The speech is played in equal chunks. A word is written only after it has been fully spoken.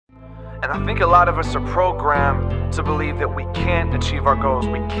And I think a lot of us are programmed to believe that we can't achieve our goals,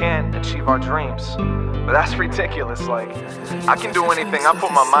 we can't achieve our dreams. But that's ridiculous. Like, I can do anything I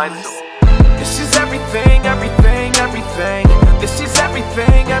put my mind to. This is everything, everything, everything. This is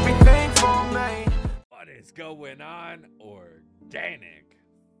everything, everything for me. What is going on, organic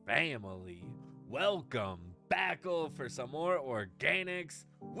family? Welcome back for some more organics.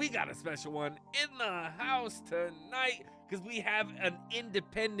 We got a special one in the house tonight because we have an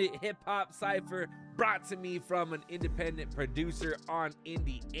independent hip-hop cypher brought to me from an independent producer on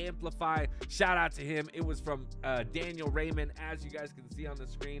Indie Amplify. Shout out to him. It was from Daniel Raymond, as you guys can see on the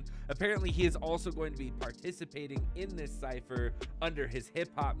screen. Apparently, he is also going to be participating in this cypher under his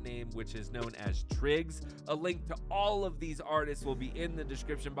hip-hop name, which is known as Triggs. A link to all of these artists will be in the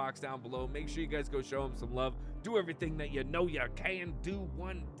description box down below. Make sure you guys go show him some love. Do everything that you know you can do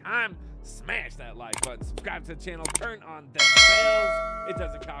one time. Smash that like button, subscribe to the channel, turn on the bells. It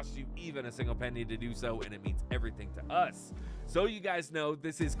doesn't cost you even a single penny to do so, and it means everything to us. So you guys know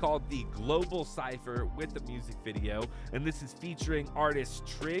this is called the Global Cypher with the music video, and this is featuring artists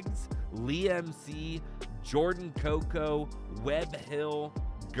Triggs, Lee MC, JordanCoco, Webb-Hill,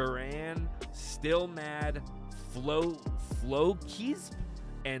 Geran, Still Mad, Flo Keys,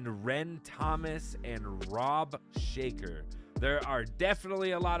 and Ren Thomas and Rob Shaker. There are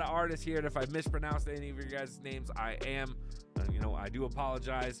definitely a lot of artists here, and if I mispronounced any of your guys' names, I do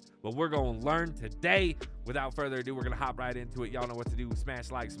apologize, but we're going to learn today. Without further ado, we're going to hop right into it. Y'all know what to do.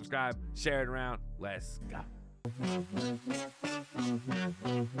 Smash like, subscribe, share it around. Let's go.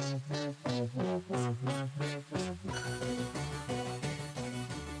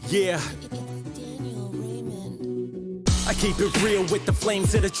 Yeah. I keep it real with the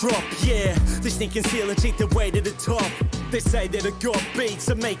flames of the drop, yeah. They sneak and steal and take the way to the top. They say that I got beats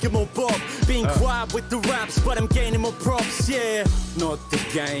and make them all pop. Being quiet with the raps, but I'm gaining more props, yeah. Not the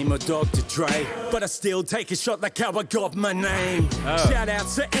game or Dr. Dre, but I still take a shot like how I got my name. Shout out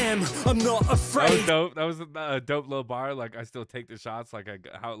to M, I'm not afraid. That was dope. That was a dope little bar. Like, I still take the shots like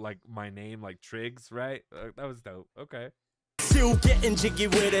like my name, like Triggs, right? That was dope. Okay. Still getting jiggy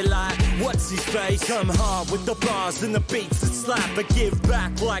with it like, what's his face? Come hard with the bars and the beats that slap. I give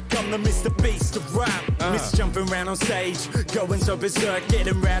back like I'm the Mr. Beast of rap. Miss jumping around on stage, going so berserk,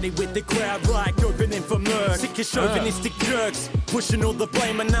 getting rowdy with the crowd like opening for murk. Sick of chauvinistic jerks, pushing all the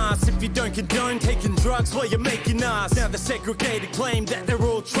blame on us. If you don't condone taking drugs while you're making us. Now the segregated claim that they're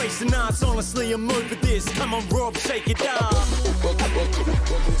all tracing us. Honestly, I'm over this. Come on, Rob, shake it up.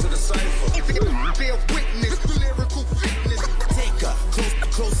 Welcome to the cypher. Bear witness, lyrical fitness. Take a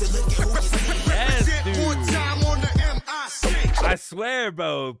closer look at who you see. Yes, dude. One time on the M.a.d. I swear,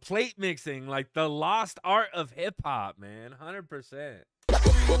 bro, plate mixing, like the lost art of hip hop, man. 100%.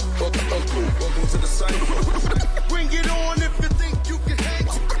 Welcome to the cypher. Bring it on if you think you can hang.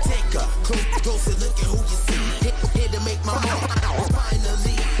 Take a closer look at who you see. Here to make my mark.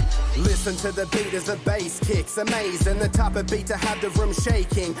 Finally. Listen to the beat as the bass kicks, amazing. The type of beat to have the room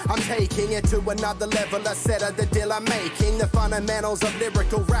shaking. I'm taking it to another level. I said of the deal I'm making. The fundamentals of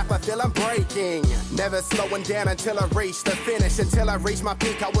lyrical rap, I feel I'm breaking. Never slowing down until I reach the finish. Until I reach my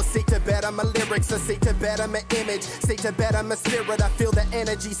peak, I will seek to better my lyrics. I seek to better my image, seek to better my spirit. I feel the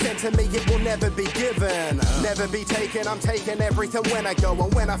energy sent to me, it will never be given, never be taken. I'm taking everything when I go,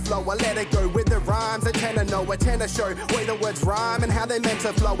 and when I flow, I let it go. With the rhymes, I tend to know, I tend to show where the words rhyme and how they meant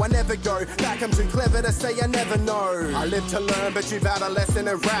to flow. I never go back, I'm too clever to say I never know. I live to learn, but you've had a lesson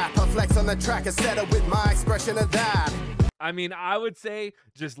in rap. I flex on the track, I settle with my expression of that. I mean, I would say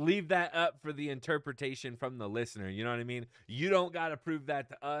just leave that up for the interpretation from the listener. You know what I mean? You don't got to prove that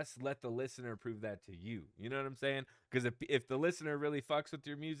to us. Let the listener prove that to you. You know what I'm saying? Because if the listener really fucks with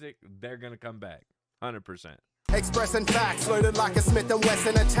your music, they're going to come back. 100%. Expressing facts, loaded like a Smith &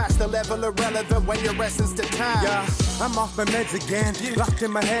 Wesson, attached the level irrelevant when your essence detached. Yeah, I'm off my meds again, locked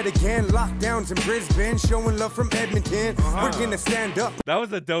in my head again, lockdowns in Brisbane, showing love from Edmonton. We're gonna stand up. That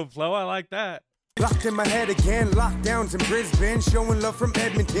was a dope flow. I like that. Locked in my head again, lockdowns in Brisbane, showing love from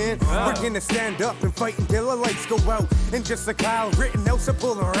Edmonton. We're gonna stand up and fight until the lights go out. And just like Kyle Rittenhouse, I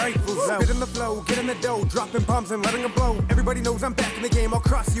pull the rifles out. Get in the flow, get in the dough, dropping bombs and letting them blow. Everybody knows I'm back in the game, I'll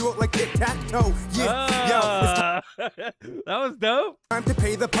cross you out like tic-tac-toe. Yeah, that was dope. Time to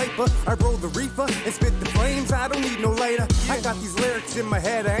pay the piper, I roll the reefer and spit the flames, I don't need no lighter. I got these lyrics in my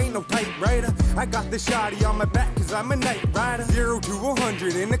head, I ain't no typewriter. I got the shotty on my back cause I'm a night rider. 0 to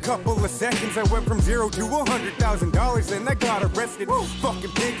 100 in a couple of seconds, I went from 0 to $100,000, then I got arrested.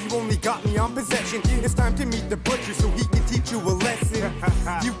 Fucking pig, you only got me on possession. It's time to meet the butcher so he can teach you a lesson.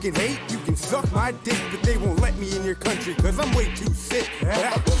 You can hate, you can suck my dick, but they won't let me in your country cause I'm way too sick.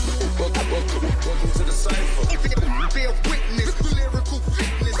 Welcome to the cypher. Bear witness, lyrical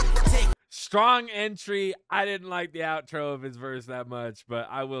fitness. strong entry. I didn't like the outro of his verse that much, but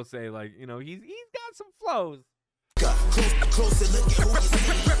I will say, like, you know, he's got some flows. Represent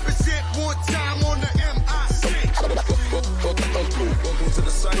one time on the m.a.d. Welcome to the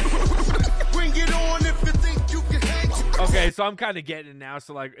Cypher. Bring it on if you think you can hang. Okay, so I'm kind of getting it now.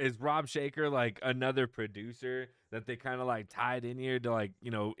 So, like, is Rob Shaker, like, another producer that they kind of, like, tied in here to, like,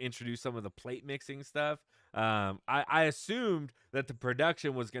 you know, introduce some of the plate mixing stuff? I assumed that the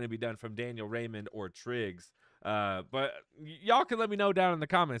production was going to be done from Daniel Raymond or Triggs. But y'all can let me know down in the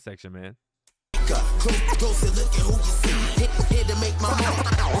comment section, man.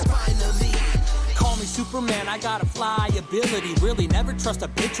 Call me Superman, I got a fly ability. Really never trust a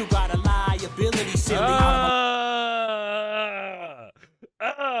bitch who got a liability. Silly.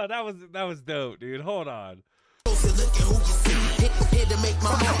 That was dope, dude. Hold on.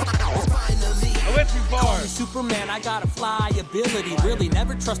 I went too far. Call me Superman, I got a fly ability. Really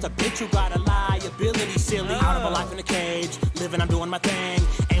never trust a bitch who got a liability. Silly, out of a life in a cage. Living, I'm doing my thing.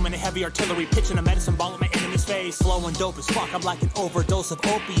 Aiming a heavy artillery, pitching a medicine ball at my enemy's face. Slow and dope as fuck, I'm like an overdose of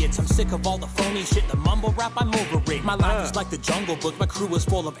opiates. I'm sick of all the phony shit, the mumble rap, I'm over it. My life is like the Jungle Book, my crew is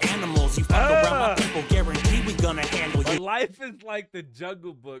full of animals. You fuck around my people, guarantee we gonna handle My you. life is like the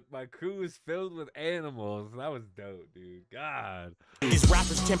Jungle Book. My crew is filled with animals. That was dope, dude. God. This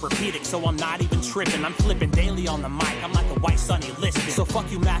rapper's Tempur-Pedic, so I'm not even tripping. I'm flipping daily on the mic, I'm like a white Sonny Liston. So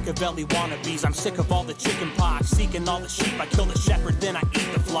fuck you Machiavelli wannabes, I'm sick of all the chicken pox. Seeking all the sheep, I kill the shepherd, then I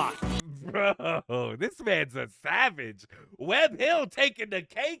eat the flock. Bro, this man's a savage. Webb-Hill taking the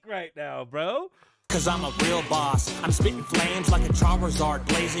cake right now, bro. Cause I'm a real boss. I'm spitting flames like a Charizard,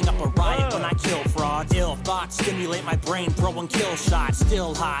 blazing up a riot when I kill frauds. Ill thoughts stimulate my brain, throwing kill shots.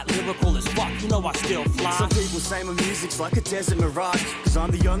 Still hot, lyrical as fuck, you know I still fly. Some people say my music's like a desert mirage, cause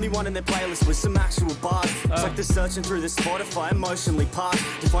I'm the only one in their playlist with some actual bars. It's like they're searching through the Spotify emotionally parked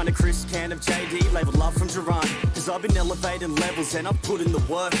to find a Chris can of JD labeled love from Geran. Cause I've been elevating levels and I've put in the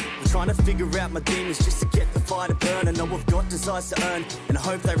work. I'm trying to figure out my demons just to get the fire to burn. I know I've got desires to earn, and I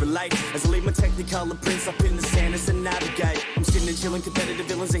hope they relate as I leave my technicolor prints up in the sand as I navigate. I'm sitting and chilling, competitive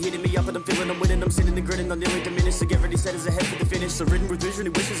villains are hitting me up, and I'm feeling I'm winning. I'm sitting and grinning, I'm nearly diminished. So get ready, set as a head for the finish. So written with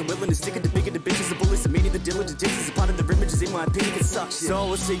visionary wishes, I'm willing to stick it to bigger the bitches, the bullets, the meaning, the diligent ditches. A part of the images, in my opinion, it sucks.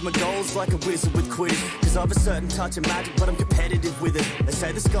 So I seek my goals like a wizard with Quidditch, cause I have a certain touch of magic, but I'm competitive with it. They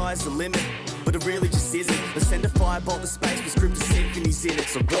say the sky's the limit, but it really just isn't. Let's send a firebolt to space with scripted symphonies in it.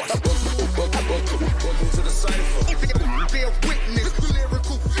 So watch. Welcome to the Cypher. Bear witness to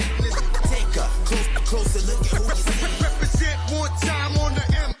lyrical fitness. Take a closer look at who you see. Represent one time on the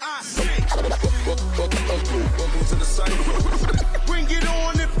m.a.d. Welcome to the Cypher. Bring it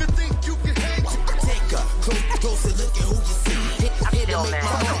on if you think you can hang. Take a closer look at who you see. Hit to make my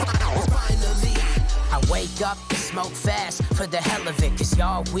finally. I wake up and smoke fast for the hell of it. Cause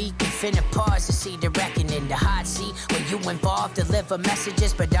y'all weak and finna pause to see the reckoning. The hot seat when you involved, deliver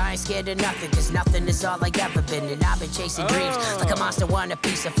messages. But I ain't scared of nothing, cause nothing is all I ever been. And I've been chasing dreams like a monster want a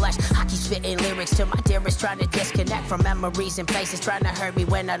piece of flesh. I keep spitting lyrics to my dearest, trying to disconnect from memories and places, trying to hurt me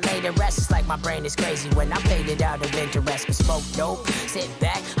when I lay to rest. It's like my brain is crazy when I'm faded out of interest. But smoke dope, sit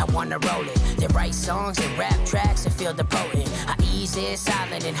back, I wanna roll it. Then write songs and rap tracks and feel the potent. I ease in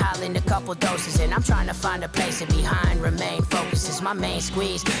silent and hollering a couple doses. And I'm trying to find a place and behind, remain focused is my main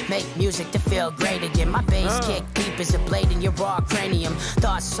squeeze. Make music to feel great again. My bass kick deep as a blade in your raw cranium.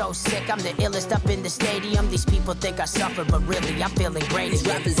 Thoughts so sick, I'm the illest up in the stadium. These people think I suffer, but really I'm feeling great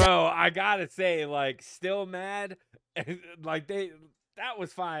again. Bro, I gotta say, like, still mad. Like, that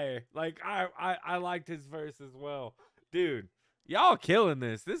was fire. Like, I liked his verse as well. Dude, y'all killing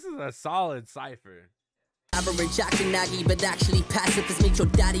this. This is a solid Cypher. Average acting naggy, but actually pacifist. Meet your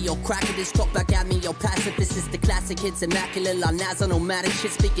daddy, yo cracker, this talk back at me, yo pacifist. It's the classic hits, immaculate, la Naz, nomadic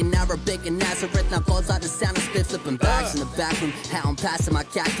shit, speaking Arabic and Nazareth. Now calls out the sound of spit, flipping bags in the back room. How I'm passing my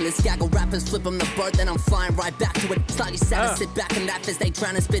calculus, gaggle rappers, flip them the bird, then I'm flying right back to it. Slightly sad to sit back and laugh as they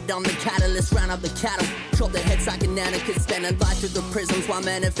trying to spit on the catalyst, round up the cattle. Troll their heads like an anarchist, spending life through the prisms while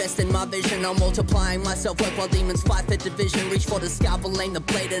manifesting my vision. I'm multiplying myself work while demons fight for division. Reach for the scalpel, aim the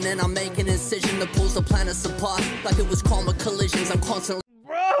blade, and then I'm making a incision. The pulls the planets apart like it was karma collisions. I'm constantly.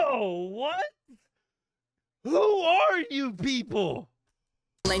 Bro, what? Who are you people?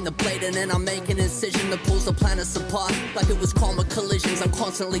 Aim the blade and then I'm making an incision that pulls the planets apart like it was karma collisions. I'm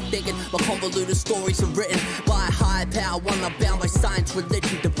constantly thinking my convoluted stories are written by a higher power, one not bound by science,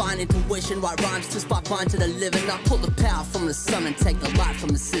 religion, divine intuition. Write rhymes to spark mind to the living. I pull the power from the sun and take the light from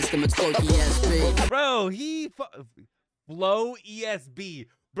the system. It's Flow ESB. Bro, Flow ESB.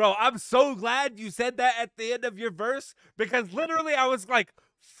 Bro, I'm so glad you said that at the end of your verse, because literally I was like,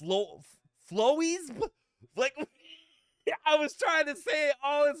 Flowies? Like, I was trying to say it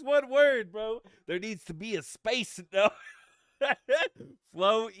all as one word, bro. There needs to be a space. No.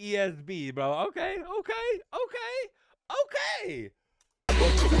 Flow ESB, bro. Okay.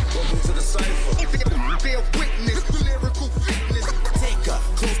 Welcome to the Cypher. Bear witness to lyrical fitness. Take a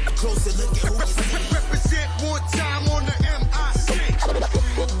closer look at who you see. Represent one time on the m.a.d.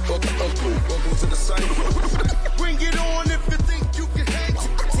 Welcome to the Cypher. Bring it on if you think you can hang.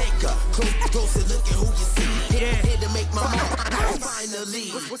 Take a closer look at who you see. Here to make my mark finally.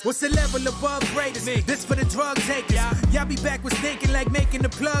 What's the level above greatest? This for the drug takers. Y'all be backwards thinking like making the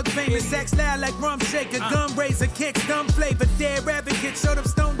plug famous. Acts loud like rum shaker, gum raiser, kicks, dumb flavor. Dare advocate, showed up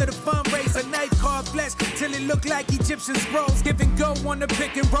stoned to the fundraiser. Knife carved flesh till it looked like Egyptian scrolls. Give and go on the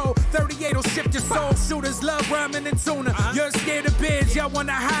pick and roll. 38 will shift your soul. Shooters love rhyming and tuna. You're scared of bids, y'all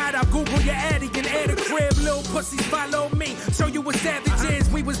wanna hide. I'll Google your addy and add a crib. Little pussies follow me. Show you what savage is.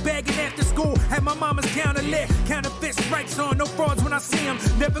 We was bagging after school. Had my mama's counter lit. Counterfeit stripes on, no frauds when I see them.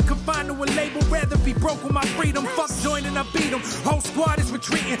 Never confined to a label, rather be broke with my freedom. Fuck joining, I beat them. Whole squad is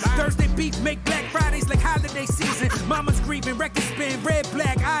retreating. Thursday beef make Black Fridays like holiday season. Mama's grieving, record spin, red,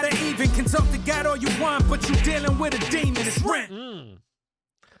 black, out of even. Can talk to God all you want, but you dealing with a demon. It's Rent.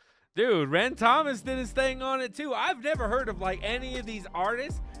 Dude, Ren Thomas did his thing on it too. I've never heard of like any of these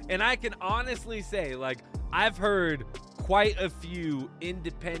artists, and I can honestly say like I've heard quite a few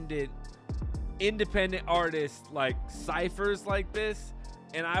independent artists like ciphers like this,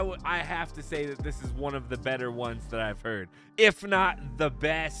 and I have to say that this is one of the better ones that I've heard, if not the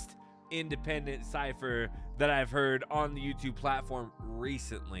best independent cipher that I've heard on the YouTube platform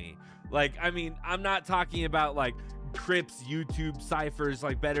recently. Like, I mean, I'm not talking about like Crips YouTube ciphers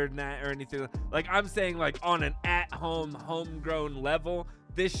like better than that or anything. Like, I'm saying like on an at-home homegrown level,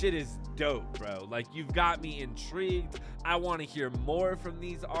 this shit is dope, bro. Like, you've got me intrigued. I want to hear more from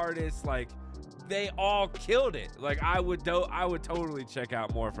these artists. Like, they all killed it. Like, I would totally check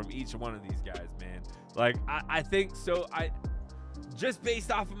out more from each one of these guys, man. Like, I think so. Just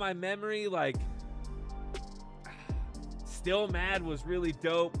based off of my memory, like, Still Mad was really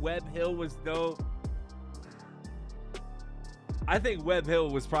dope. Webb-Hill was dope. I think Webb-Hill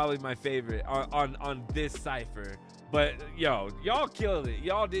was probably my favorite on this cipher. But yo, y'all killed it.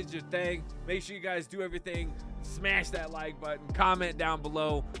 Y'all did your thing. Make sure you guys do everything. Smash that like button, comment down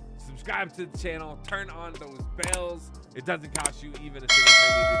below, subscribe to the channel, turn on those bells. It doesn't cost you even a single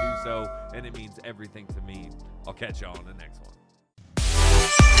penny to do so, and it means everything to me. I'll catch y'all on the next one.